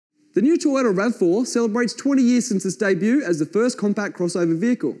The new Toyota RAV4 celebrates 20 years since its debut as the first compact crossover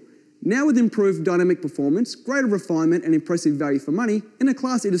vehicle. Now with improved dynamic performance, greater refinement and impressive value for money in a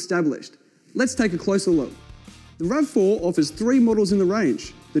class it established. Let's take a closer look. The RAV4 offers 3 models in the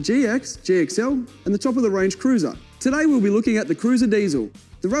range, the GX, GXL and the top of the range Cruiser. Today we'll be looking at the Cruiser Diesel.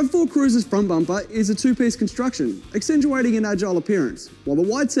 The RAV4 Cruiser's front bumper is a 2-piece construction, accentuating an agile appearance, while the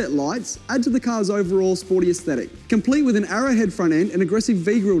wide-set lights add to the car's overall sporty aesthetic. Complete with an arrowhead front end and aggressive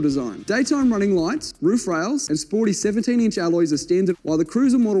V-grille design. Daytime running lights, roof rails and sporty 17-inch alloys are standard, while the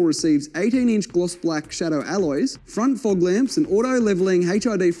Cruiser model receives 18-inch gloss black shadow alloys, front fog lamps and auto-levelling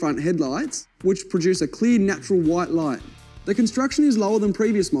HID front headlights, which produce a clear natural white light. The construction is lower than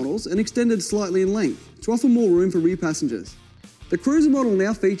previous models and extended slightly in length to offer more room for rear passengers. The Cruiser model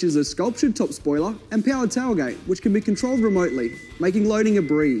now features a sculptured top spoiler and powered tailgate, which can be controlled remotely, making loading a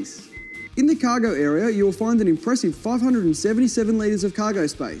breeze. In the cargo area, you will find an impressive 577 litres of cargo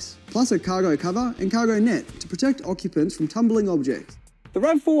space, plus a cargo cover and cargo net to protect occupants from tumbling objects. The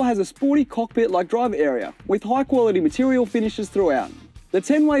RAV4 has a sporty cockpit-like driver area, with high-quality material finishes throughout. The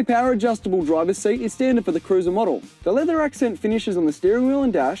 10-way power-adjustable driver's seat is standard for the Cruiser model. The leather accent finishes on the steering wheel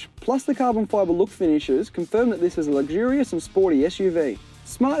and dash, plus the carbon fibre look finishes, confirm that this is a luxurious and sporty SUV.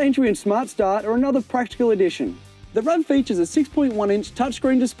 Smart Entry and Smart Start are another practical addition. The RAV features a 6.1-inch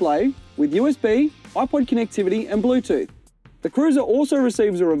touchscreen display with USB, iPod connectivity and Bluetooth. The Cruiser also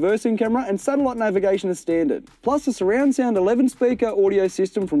receives a reversing camera and satellite navigation as standard. Plus a surround sound 11-speaker audio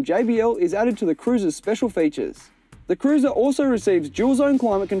system from JBL is added to the Cruiser's special features. The Cruiser also receives dual-zone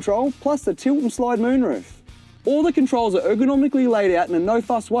climate control, plus the tilt and slide moonroof. All the controls are ergonomically laid out in a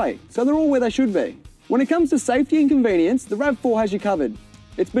no-fuss way, so they're all where they should be. When it comes to safety and convenience, the RAV4 has you covered.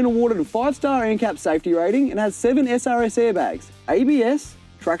 It's been awarded a 5-star NCAP safety rating and has 7 SRS airbags, ABS,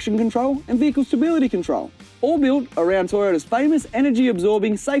 traction control and vehicle stability control, all built around Toyota's famous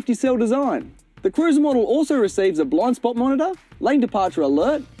energy-absorbing safety cell design. The Cruiser model also receives a blind spot monitor, lane departure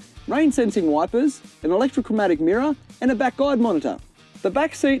alert, rain-sensing wipers, an electrochromatic mirror and a back guide monitor. The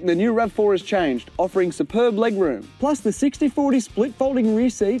back seat in the new RAV4 has changed, offering superb legroom. Plus the 60/40 split folding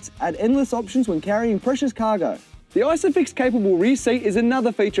rear seats add endless options when carrying precious cargo. The ISOFIX-capable rear seat is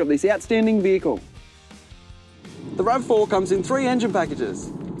another feature of this outstanding vehicle. The RAV4 comes in 3 engine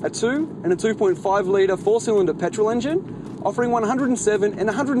packages, a 2 and a 2.5 litre 4-cylinder petrol engine, offering 107 and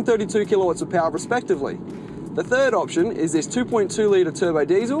 132 kilowatts of power respectively. The third option is this 2.2 litre turbo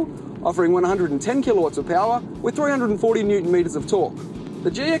diesel, offering 110 kilowatts of power with 340 newton meters of torque. The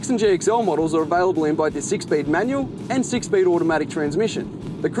GX and GXL models are available in both the 6-speed manual and 6-speed automatic transmission.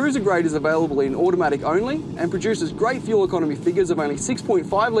 The Cruiser grade is available in automatic only and produces great fuel economy figures of only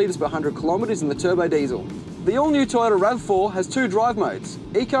 6.5 litres per 100 kilometres in the turbo diesel. The all-new Toyota RAV4 has 2 drive modes,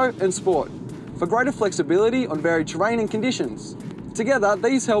 Eco and Sport, for greater flexibility on varied terrain and conditions. Together,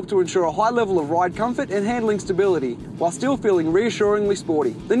 these help to ensure a high level of ride comfort and handling stability, while still feeling reassuringly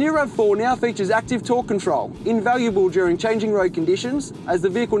sporty. The new RAV4 now features active torque control, invaluable during changing road conditions, as the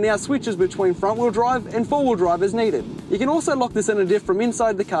vehicle now switches between front-wheel drive and four-wheel drive as needed. You can also lock the centre diff from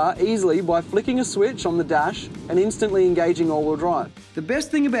inside the car easily by flicking a switch on the dash and instantly engaging all-wheel drive. The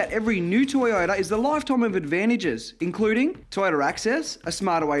best thing about every new Toyota is the lifetime of advantages, including Toyota Access, a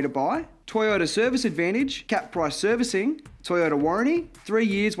smarter way to buy, Toyota Service Advantage, cap price servicing, Toyota Warranty, 3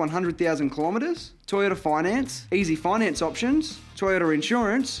 years, 100,000 kilometres, Toyota Finance, easy finance options, Toyota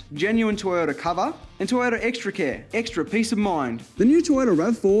Insurance, genuine Toyota cover, and Toyota Extra Care, extra peace of mind. The new Toyota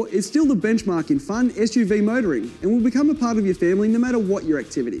RAV4 is still the benchmark in fun SUV motoring and will become a part of your family no matter what your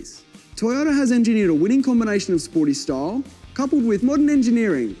activities. Toyota has engineered a winning combination of sporty style, coupled with modern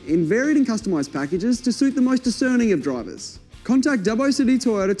engineering in varied and customised packages to suit the most discerning of drivers. Contact Dubbo City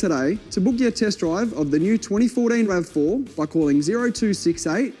Toyota today to book your test drive of the new 2014 RAV4 by calling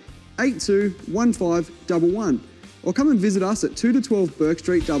 0268 821511 or come and visit us at 2 to 12 Bourke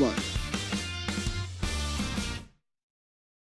St, Dubbo.